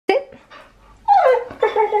Sit.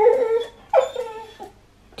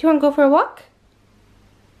 Do you want to go for a walk?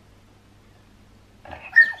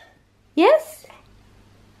 Yes?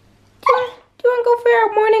 Do you want to go for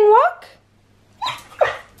our morning walk?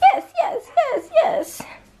 Yes, yes, yes, yes.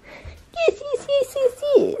 Yes, yes, yes, yes,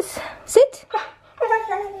 yes. Sit.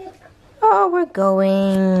 Oh, we're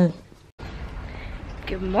going.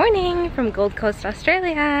 Good morning from Gold Coast,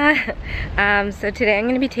 Australia. So today I'm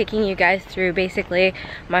going to be taking you guys through basically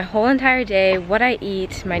my whole entire day, what I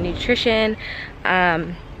eat, my nutrition,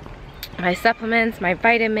 my supplements, my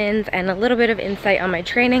vitamins, and a little bit of insight on my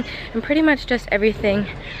training, and pretty much just everything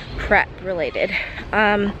prep related.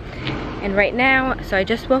 And right now, so I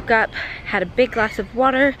just woke up, had a big glass of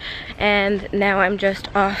water, and now I'm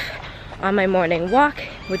just off on my morning walk,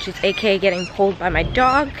 which is aka getting pulled by my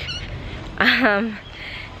dog.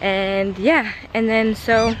 And yeah, and then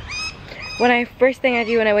so first thing I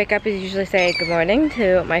do when I wake up is usually say good morning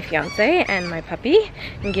to my fiance and my puppy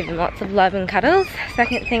and give them lots of love and cuddles.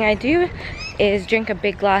 Second thing I do is drink a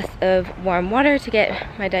big glass of warm water to get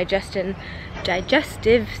my digestive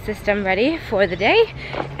system ready for the day.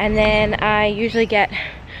 And then I usually get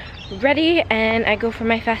ready and I go for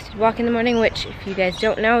my fasted walk in the morning, which if you guys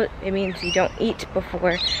don't know, it means you don't eat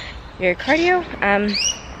before your cardio. And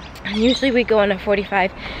usually we go on a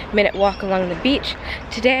 45-minute walk along the beach.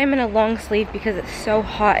 Today I'm in a long sleeve because it's so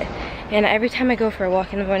hot, and every time I go for a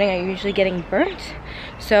walk in the morning I'm usually getting burnt.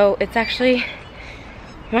 So I'm actually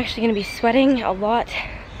gonna be sweating a lot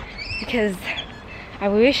because I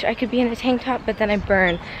wish I could be in a tank top, but then I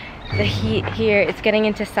burn. The heat here, it's getting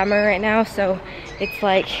into summer right now, so it's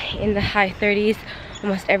like in the high 30s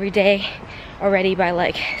almost every day already by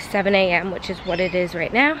like 7 a.m., which is what it is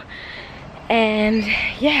right now. And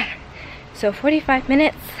yeah, so 45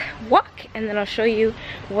 minutes walk, and then I'll show you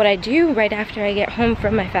what I do right after I get home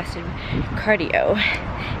from my fasted cardio.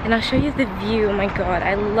 And I'll show you the view. Oh my god,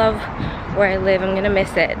 I love where I live. I'm gonna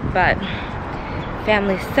miss it, but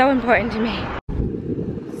family's so important to me.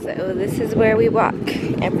 So this is where we walk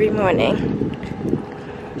every morning.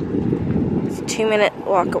 It's a 2-minute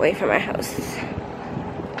walk away from our house.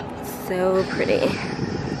 So pretty.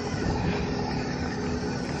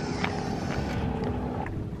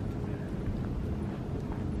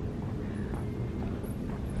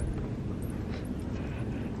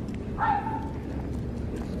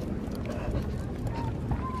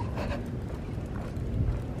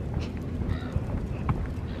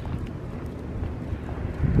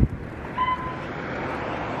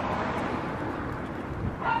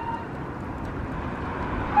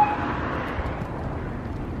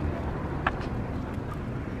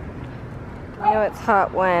 I know it's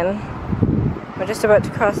hot when we're just about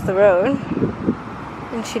to cross the road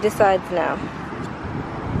and she decides now.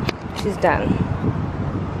 She's done.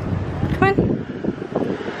 Come on.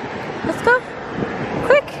 Let's go.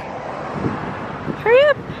 Quick. Hurry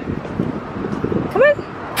up. Come on.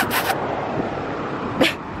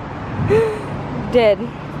 Dead.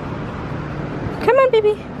 Come on,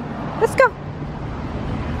 baby. Let's go.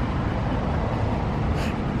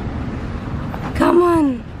 Come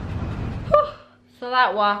on. So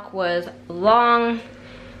that walk was long,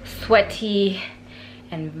 sweaty,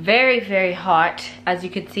 and very, very hot. As you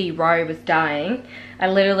could see, Rory was dying.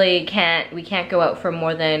 We can't go out for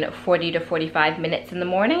more than 40 to 45 minutes in the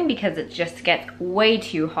morning because it just gets way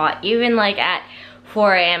too hot. Even like at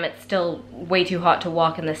 4 a.m. it's still way too hot to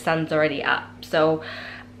walk and the sun's already up. So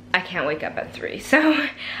I can't wake up at 3. So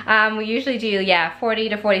we usually do, yeah, 40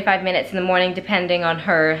 to 45 minutes in the morning depending on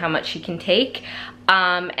her, how much she can take.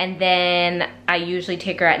 And then I usually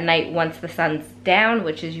take her at night once the sun's down,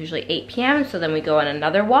 which is usually 8 p.m. So then we go on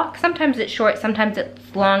another walk. Sometimes it's short, sometimes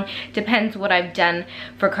it's long. Depends what I've done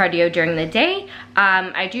for cardio during the day.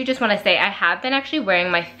 I do just want to say I have been actually wearing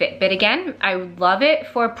my Fitbit again. I love it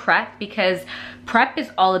for prep because prep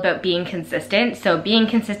is all about being consistent. So being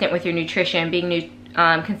consistent with your nutrition, being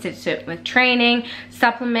consistent with training,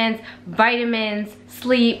 supplements, vitamins,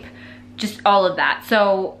 sleep, just all of that.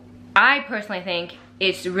 So I personally think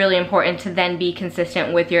it's really important to then be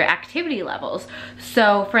consistent with your activity levels.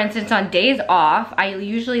 So for instance, on days off, I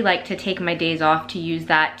usually like to take my days off to use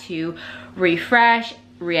that to refresh,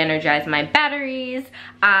 re-energize my batteries,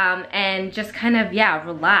 and just kind of, yeah,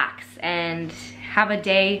 relax and have a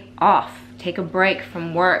day off. Take a break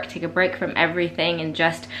from work, take a break from everything, and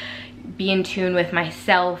just be in tune with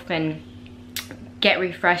myself and get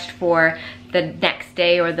refreshed for the next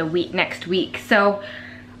day or the next week. So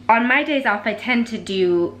on my days off, I tend to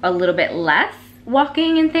do a little bit less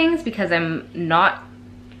walking and things because I'm not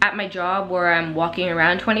at my job where I'm walking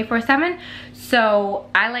around 24/7. So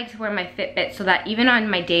I like to wear my Fitbit so that even on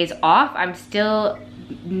my days off, I'm still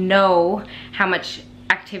know how much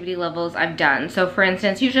activity levels I've done. So for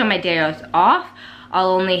instance, usually on my days off,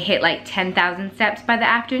 I'll only hit like 10,000 steps by the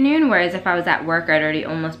afternoon, whereas if I was at work, I'd already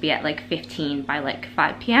almost be at like 15 by like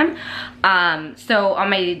 5 p.m. So on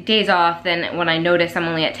my days off, then when I notice I'm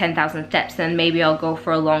only at 10,000 steps, then maybe I'll go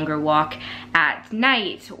for a longer walk at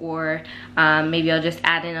night, or maybe I'll just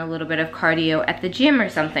add in a little bit of cardio at the gym or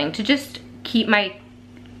something to just keep my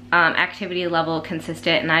activity level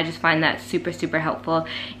consistent. And I just find that super, super helpful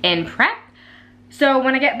in prep. So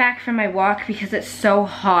when I get back from my walk, because it's so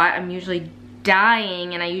hot, I'm usually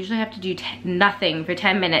dying, and I usually have to do nothing for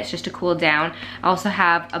 10 minutes just to cool down. I also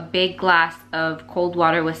have a big glass of cold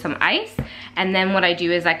water with some ice, and then what I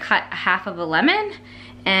do is I cut half of a lemon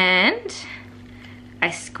and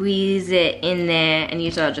I squeeze it in there, and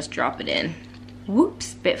usually I'll just drop it in.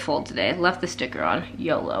 Whoops, bit full today. Left the sticker on,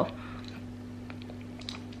 YOLO.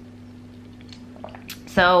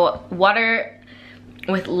 So water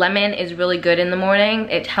with lemon is really good in the morning.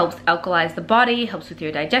 It helps alkalize the body, helps with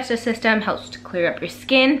your digestive system, helps to clear up your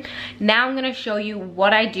skin. Now I'm gonna show you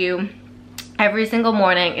what I do every single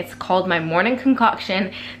morning. It's called my morning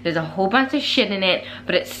concoction. There's a whole bunch of shit in it,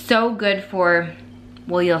 but it's so good for,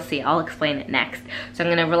 well, you'll see, I'll explain it next. So I'm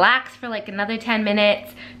gonna relax for like another 10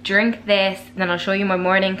 minutes, drink this, then I'll show you my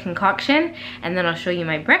morning concoction, and then I'll show you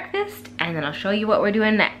my breakfast, and then I'll show you what we're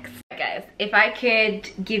doing next. Guys, if I could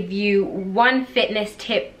give you one fitness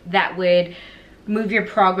tip that would move your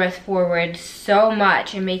progress forward so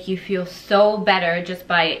much and make you feel so better just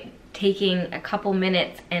by taking a couple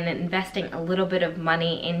minutes and investing a little bit of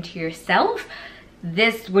money into yourself,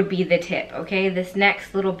 this would be the tip, okay? This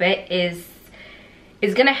next little bit is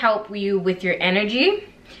gonna help you with your energy.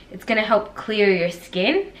 It's gonna help clear your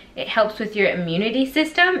skin. It helps with your immunity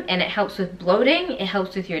system, and it helps with bloating. It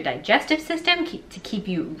helps with your digestive system to keep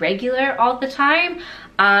you regular all the time.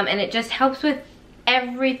 And it just helps with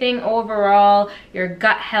everything overall, your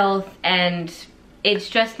gut health, and it's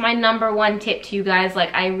just my #1 tip to you guys.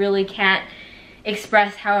 Like, I really can't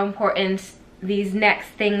express how important these next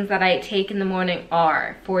things that I take in the morning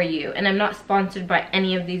are for you. And I'm not sponsored by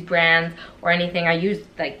any of these brands or anything. I use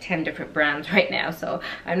like 10 different brands right now, so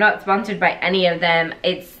I'm not sponsored by any of them.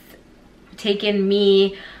 It's taken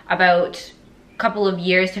me about a couple of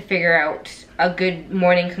years to figure out a good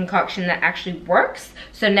morning concoction that actually works.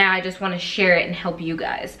 So now I just want to share it and help you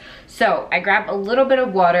guys. So I grab a little bit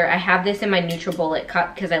of water. I have this in my NutriBullet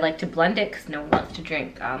cup because I like to blend it, because no one wants to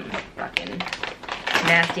drink fucking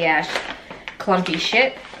nasty ass clumpy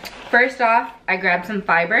shit. First off, I grab some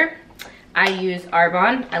fiber. I use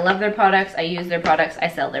Arbonne. I love their products. I use their products. I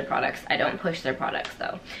sell their products. I don't push their products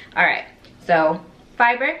though. All right, so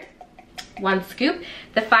fiber, 1 scoop.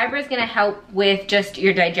 The fiber is gonna help with just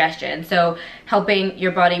your digestion. So helping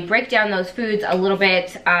your body break down those foods a little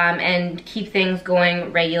bit and keep things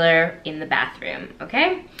going regular in the bathroom,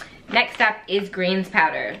 okay? Next up is greens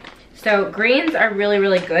powder. So greens are really,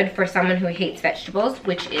 really good for someone who hates vegetables,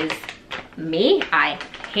 which is me. I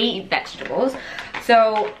hate vegetables.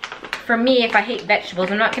 So for me, if I hate vegetables,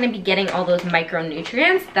 I'm not going to be getting all those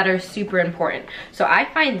micronutrients that are super important. So I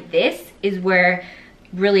find this is where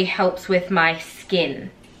really helps with my skin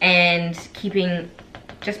and keeping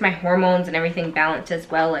just my hormones and everything balanced as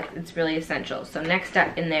well. Like, it's really essential. So next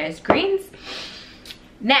up in there is greens.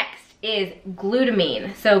 Next is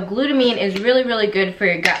glutamine. So glutamine is really, really good for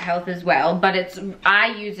your gut health as well, but I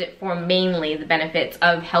use it for mainly the benefits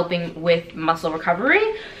of helping with muscle recovery.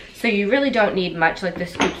 So you really don't need much. Like, the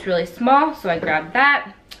scoop's really small, so I grab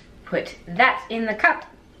that, put that in the cup.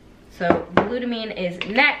 So glutamine is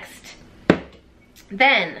next.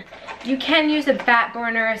 Then you can use a fat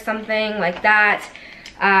burner or something like that.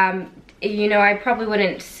 You know, I probably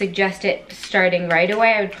wouldn't suggest it starting right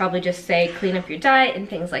away. I would probably just say clean up your diet and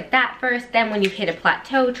things like that first. Then when you've hit a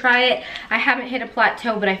plateau, try it. I haven't hit a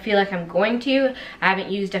plateau, but I feel like I'm going to. I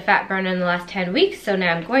haven't used a fat burner in the last 10 weeks, so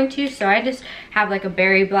now I'm going to. So I just have like a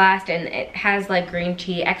berry blast, and it has like green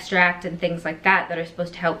tea extract and things like that that are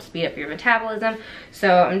supposed to help speed up your metabolism.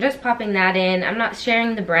 So I'm just popping that in. I'm not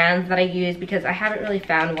sharing the brands that I use because I haven't really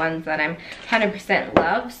found ones that I'm 100%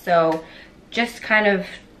 love. So just kind of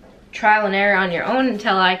trial and error on your own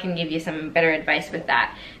until I can give you some better advice with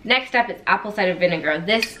that. Next up is apple cider vinegar.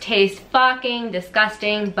 This tastes fucking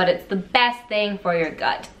disgusting, but it's the best thing for your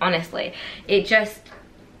gut, honestly. I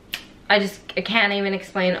can't even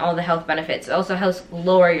explain all the health benefits. It also helps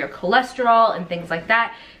lower your cholesterol and things like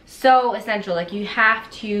that. So essential. Like, you have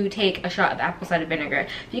to take a shot of apple cider vinegar.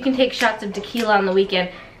 If you can take shots of tequila on the weekend,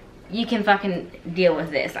 you can fucking deal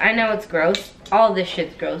with this. I know it's gross. All this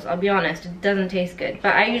shit's gross. I'll be honest, it doesn't taste good.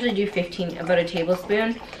 But I usually do about a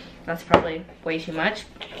tablespoon. That's probably way too much.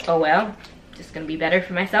 Oh well. just gonna be better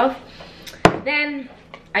for myself. Then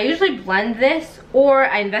I usually blend this, or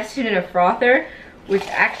I invest it in a frother, which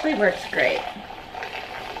actually works great.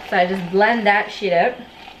 So I just blend that shit up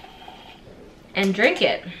and drink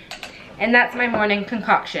it. And that's my morning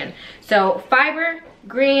concoction. So fiber,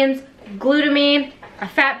 greens, glutamine, a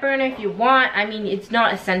fat burner if you want. I mean, it's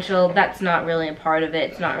not essential. That's not really a part of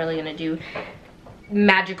it. It's not really gonna do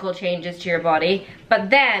magical changes to your body. But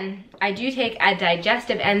then I do take a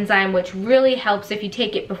digestive enzyme, which really helps if you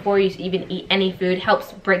take it before you even eat any food,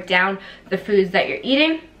 helps break down the foods that you're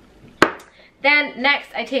eating. Then next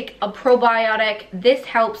I take a probiotic. This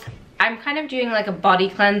helps. I'm kind of doing like a body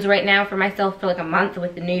cleanse right now for myself for like a month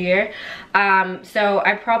with the new year. So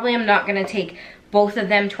I probably am not gonna take both of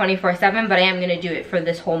them 24/7, but I am gonna do it for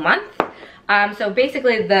this whole month. So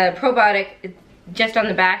basically the probiotic, just on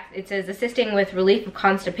the back, it says assisting with relief of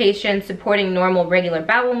constipation, supporting normal regular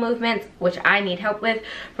bowel movements, which I need help with,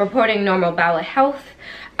 supporting normal bowel health,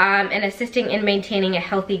 and assisting in maintaining a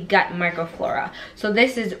healthy gut microflora. So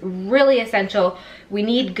this is really essential. We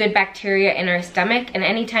need good bacteria in our stomach, and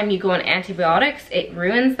anytime you go on antibiotics, it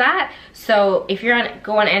ruins that. So if you're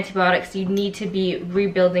go on antibiotics, you need to be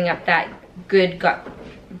rebuilding up that good gut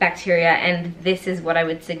bacteria, and this is what I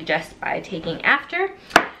would suggest by taking after.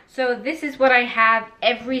 So this is what I have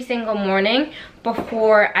every single morning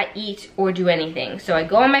before I eat or do anything. So I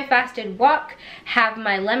go on my fasted walk, have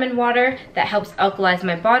my lemon water that helps alkalize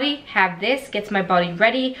my body, have this, gets my body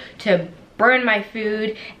ready to burn my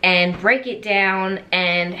food and break it down,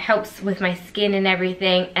 and helps with my skin and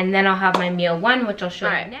everything. And then I'll have my meal one, which I'll show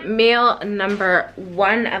you now. Meal number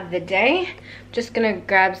one of the day. Just gonna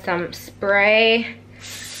grab some spray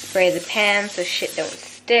the pan so shit don't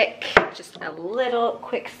stick. Just a little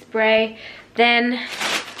quick spray. Then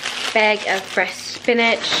bag of fresh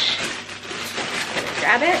spinach. Gonna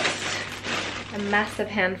grab it, a massive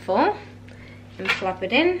handful, and plop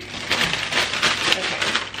it in. Okay.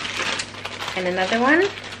 And another one.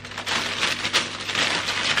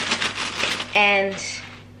 And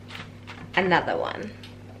another one.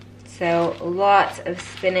 So lots of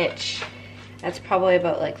spinach. That's probably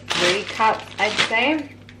about like 3 cups, I'd say.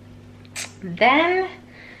 Then,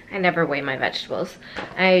 I never weigh my vegetables.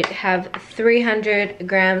 I have 300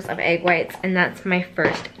 grams of egg whites, and that's my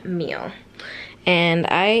first meal. And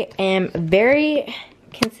I am very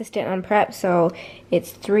consistent on prep, so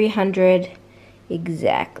it's 300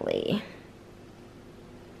 exactly.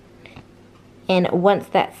 And once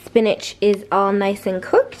that spinach is all nice and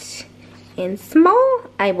cooked and small,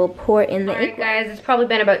 I will pour in the egg. Alright guys, it's probably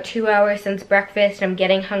been about 2 hours since breakfast. I'm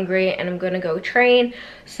getting hungry and I'm gonna go train.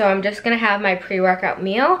 So I'm just gonna have my pre-workout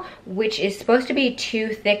meal, which is supposed to be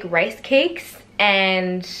 2 thick rice cakes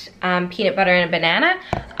and peanut butter and a banana.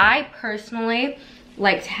 I personally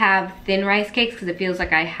like to have thin rice cakes because it feels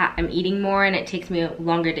like I'm eating more and it takes me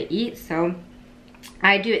longer to eat. So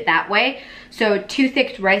I do it that way. So 2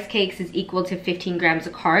 thick rice cakes is equal to 15 grams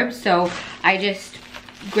of carbs. So I just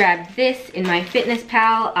grabbed this in my Fitness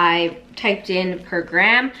Pal. I typed in per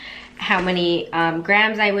gram how many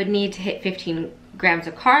grams I would need to hit 15 grams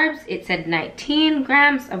of carbs. It said 19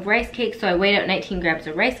 grams of rice cakes, so I weighed out 19 grams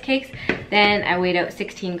of rice cakes. Then I weighed out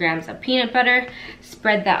 16 grams of peanut butter,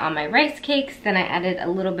 spread that on my rice cakes. Then I added a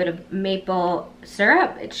little bit of maple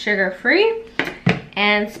syrup, it's sugar-free,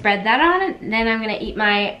 and spread that on it. Then I'm gonna eat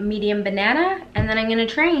my medium banana, and then I'm gonna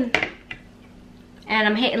train. And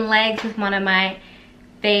I'm hitting legs with one of my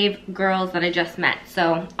fave girls that I just met,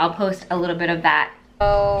 so I'll post a little bit of that.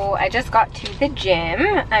 So I just got to the gym.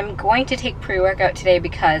 I'm going to take pre-workout today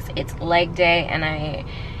because it's leg day and I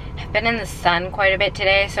have been in the sun quite a bit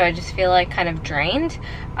today, so I just feel like kind of drained.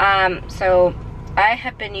 So I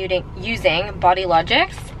have been using Body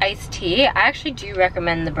Logic's iced tea. I actually do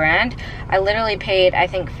recommend the brand. I literally paid, I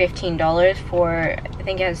think, $15 for, I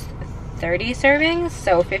think it has 30 servings,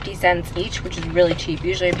 so 50 cents each, which is really cheap.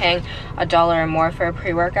 Usually paying $1 or more for a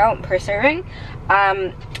pre-workout per serving.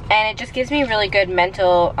 And it just gives me really good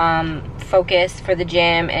mental focus for the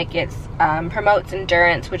gym. It gets promotes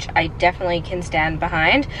endurance, which I definitely can stand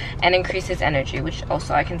behind, and increases energy, which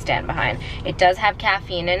also I can stand behind. It does have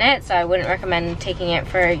caffeine in it, so I wouldn't recommend taking it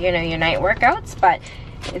for, you know, your night workouts, but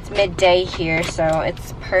it's midday here, so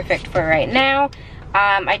it's perfect for right now.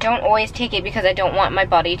 I don't always take it because I don't want my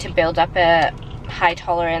body to build up a high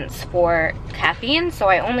tolerance for caffeine, so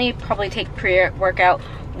I only probably take pre-workout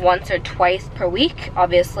once or twice per week.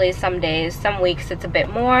 Obviously some days, some weeks it's a bit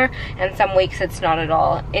more, and some weeks it's not at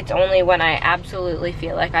all. It's only when I absolutely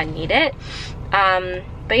feel like I need it.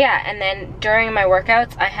 But yeah, and then during my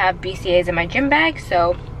workouts I have BCAAs in my gym bag,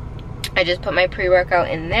 so I just put my pre-workout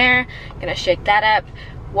in there. Gonna shake that up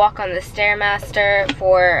walk on the Stairmaster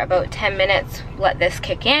for about 10 minutes, let this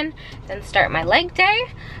kick in, then start my leg day.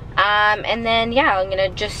 And then yeah, I'm gonna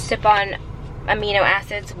just sip on amino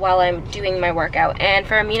acids while I'm doing my workout. And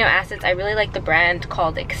for amino acids, I really like the brand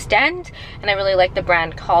called Extend, and I really like the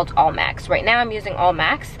brand called All Max. Right now I'm using All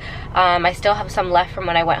Max. I still have some left from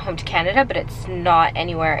when I went home to Canada, but it's not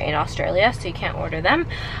anywhere in Australia, so you can't order them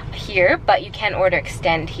here, but you can order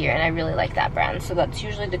Extend here, and I really like that brand. So that's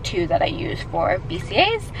usually the two that I use for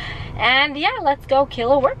BCAs. And yeah, let's go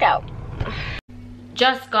kill a workout.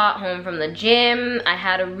 Just got home from the gym. I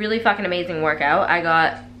had a really fucking amazing workout. I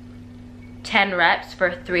got 10 reps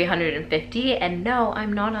for 350, and no,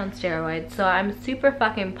 I'm not on steroids, so I'm super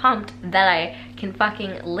fucking pumped that I can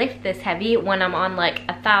fucking lift this heavy when I'm on like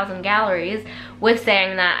 1,000 calories. With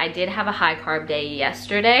saying that, I did have a high carb day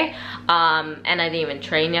yesterday, and I didn't even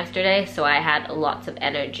train yesterday, so I had lots of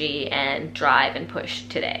energy and drive and push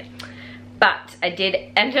today. But I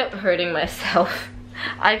did end up hurting myself.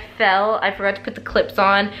 I fell, I forgot to put the clips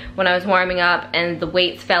on when I was warming up, and the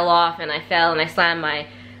weights fell off, and I fell and I slammed my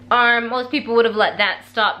arm. Most people would have let that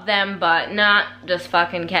stop them, but not, just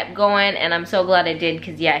fucking kept going, and I'm so glad I did,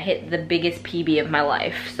 because yeah, I hit the biggest PB of my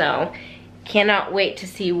life. So cannot wait to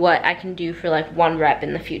see what I can do for like 1 rep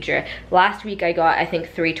in the future. Last week I got, I think,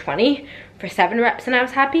 320 for 7 reps and I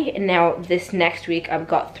was happy, and now this next week I've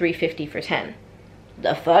got 350 for 10.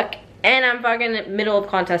 The fuck? And I'm fucking in the middle of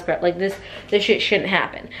contest prep. Like this shit shouldn't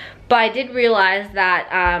happen. But I did realize that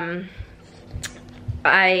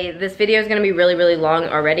this video is gonna be really, really long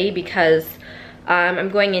already, because I'm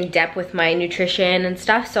going in depth with my nutrition and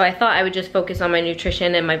stuff. So I thought I would just focus on my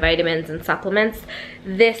nutrition and my vitamins and supplements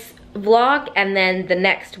this vlog, and then the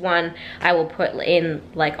next one I will put in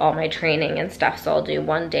like all my training and stuff. So I'll do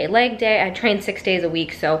 1 day leg day. I train 6 days a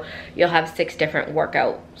week, so you'll have 6 different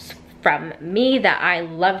workouts from me that I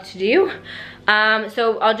love to do.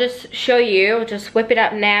 So I'll just show you, just whip it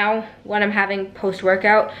up now when I'm having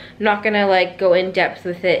post-workout. I'm not gonna like go in depth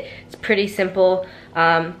with it. It's pretty simple.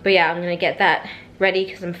 But yeah, I'm gonna get that ready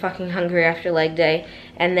because I'm fucking hungry after leg day,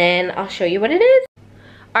 and then I'll show you what it is.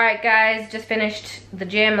 Alright guys, just finished the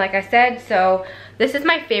gym like I said. So this is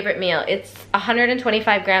my favorite meal. It's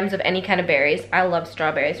 125 grams of any kind of berries. I love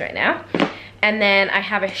strawberries right now. And then I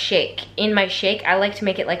have a shake. In my shake, I like to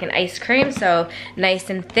make it like an ice cream, so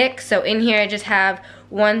nice and thick. So in here I just have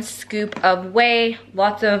 1 scoop of whey,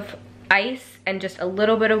 lots of ice, and just a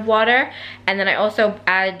little bit of water. And then I also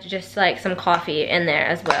add just like some coffee in there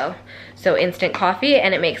as well. So instant coffee,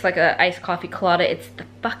 and it makes like a iced coffee colada. It's the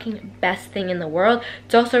fucking best thing in the world.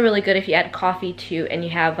 It's also really good if you add coffee too, and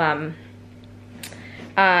you have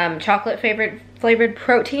chocolate flavored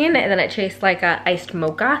protein, and then it tastes like a iced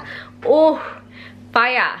mocha. Oh,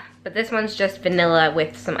 fire. But this one's just vanilla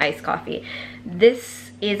with some iced coffee.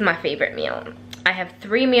 This is my favorite meal. I have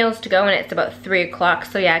 3 meals to go, and it's about 3 o'clock.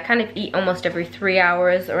 So yeah, I kind of eat almost every 3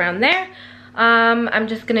 hours around there. I'm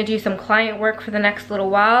just gonna do some client work for the next little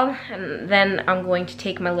while, and then I'm going to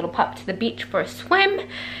take my little pup to the beach for a swim,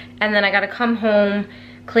 and then I gotta come home,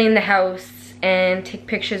 clean the house, and take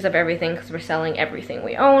pictures of everything, because we're selling everything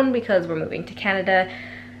we own because we're moving to Canada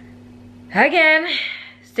again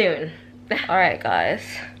soon. Alright guys,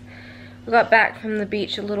 we got back from the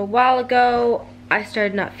beach a little while ago. I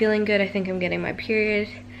started not feeling good. I think I'm getting my period.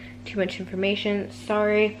 Too much information,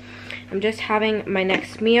 sorry. I'm just having my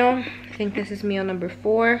next meal. I think this is meal number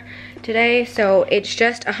 4 today. So it's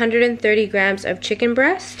just 130 grams of chicken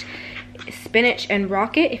breast, spinach, and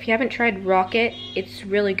rocket. If you haven't tried rocket, it's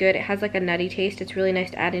really good. It has like a nutty taste. It's really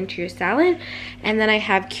nice to add into your salad. And then I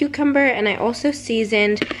have cucumber, and I also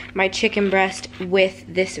seasoned my chicken breast with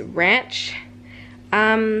this ranch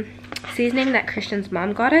seasoning that Christian's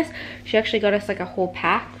mom got us. She actually got us like a whole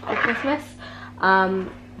pack for Christmas.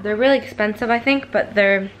 They're really expensive, I think, but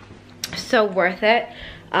they're so worth it.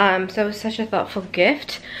 So it was such a thoughtful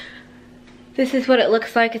gift. This is what it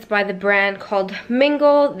looks like. It's by the brand called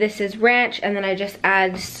Mingle. This is ranch, and then I just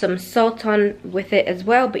add some salt on with it as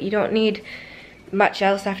well, but you don't need much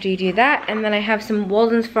else after you do that. And then I have some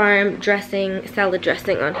Walden's Farm dressing, salad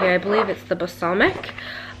dressing on here. I believe it's the balsamic.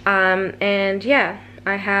 And yeah,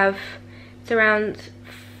 I have, it's around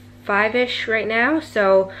 5-ish right now,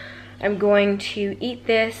 so I'm going to eat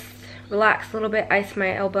this, relax a little bit, ice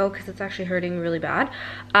my elbow because it's actually hurting really bad.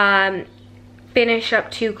 Finish up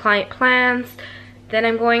 2 client plans. Then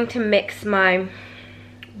I'm going to mix my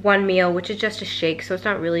 1 meal, which is just a shake, so it's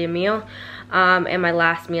not really a meal, and my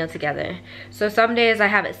last meal together. So some days I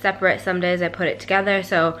have it separate, some days I put it together.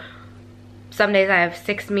 So some days I have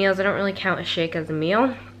 6 meals. I don't really count a shake as a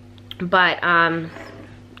meal, but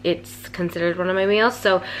it's considered one of my meals.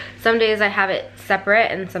 So some days I have it separate,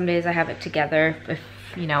 and some days I have it together if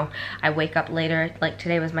you know, I wake up later. Like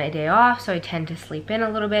today was my day off, so I tend to sleep in a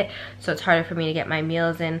little bit, so it's harder for me to get my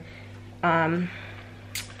meals in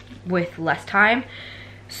with less time.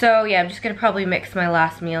 So yeah, I'm just gonna probably mix my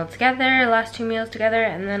last two meals together,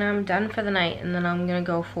 and then I'm done for the night. And then I'm gonna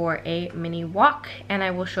go for a mini walk, and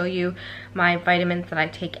I will show you my vitamins that I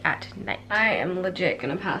take at night. I am legit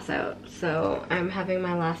gonna pass out, so I'm having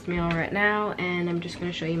my last meal right now, and I'm just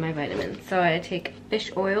gonna show you my vitamins. So I take fish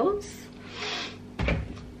oils,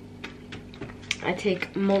 I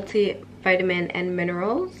take multivitamin and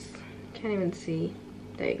minerals. Can't even see.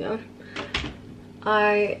 There you go.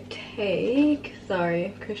 I take,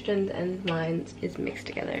 sorry, Christian's and mine's is mixed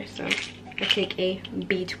together. So I take a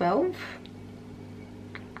B12.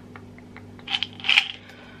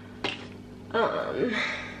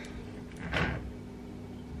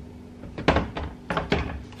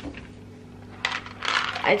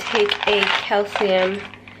 I take a calcium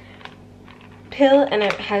pill, and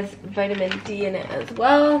it has vitamin D in it as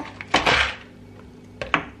well.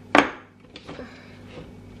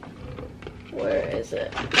 Where is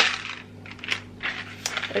it?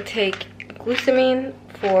 I take glutamine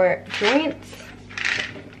for joints.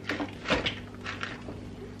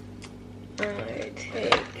 I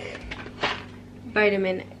take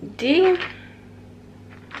vitamin D.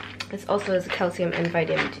 This also has calcium and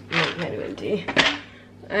vitamin D.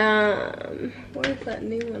 Where's that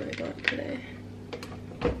new one I got today?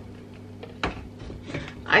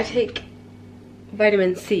 I take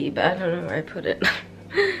vitamin C, but I don't know where I put it.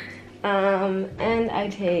 And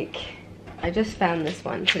I just found this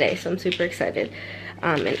one today, so I'm super excited.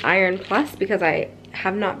 An Iron Plus, because I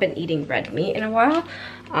have not been eating red meat in a while.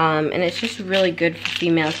 And it's just really good for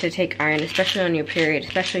females to take iron, especially on your period,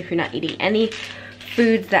 especially if you're not eating any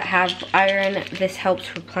foods that have iron. This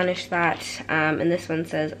helps replenish that. And this one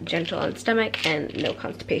says gentle on stomach and no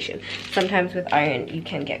constipation. Sometimes with iron you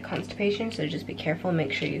can get constipation, so just be careful.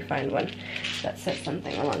 Make sure you find one that says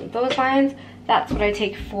something along those lines. That's what I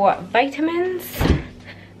take for vitamins.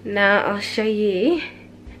 Now I'll show you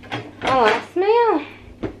our last meal.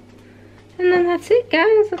 And then that's it,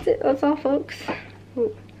 guys. That's it. That's all, folks.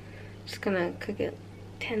 Ooh, just gonna cook it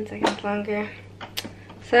 10 seconds longer.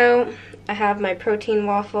 So I have my protein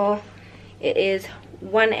waffle. It is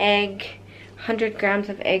 1 egg, 100 grams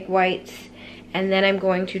of egg whites, and then I'm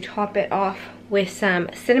going to top it off with some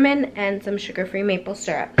cinnamon and some sugar-free maple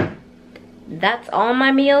syrup. That's all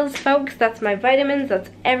my meals, folks. That's my vitamins. That's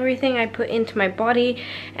everything I put into my body.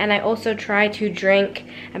 And I also try to drink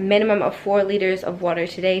a minimum of 4 liters of water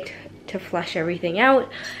today to flush everything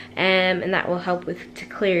out. And that will help to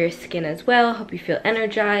clear your skin as well, help you feel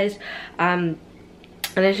energized. And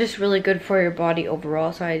it's just really good for your body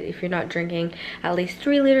overall. So if you're not drinking at least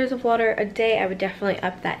 3 liters of water a day, I would definitely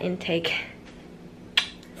up that intake.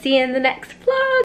 See you in the next vlog.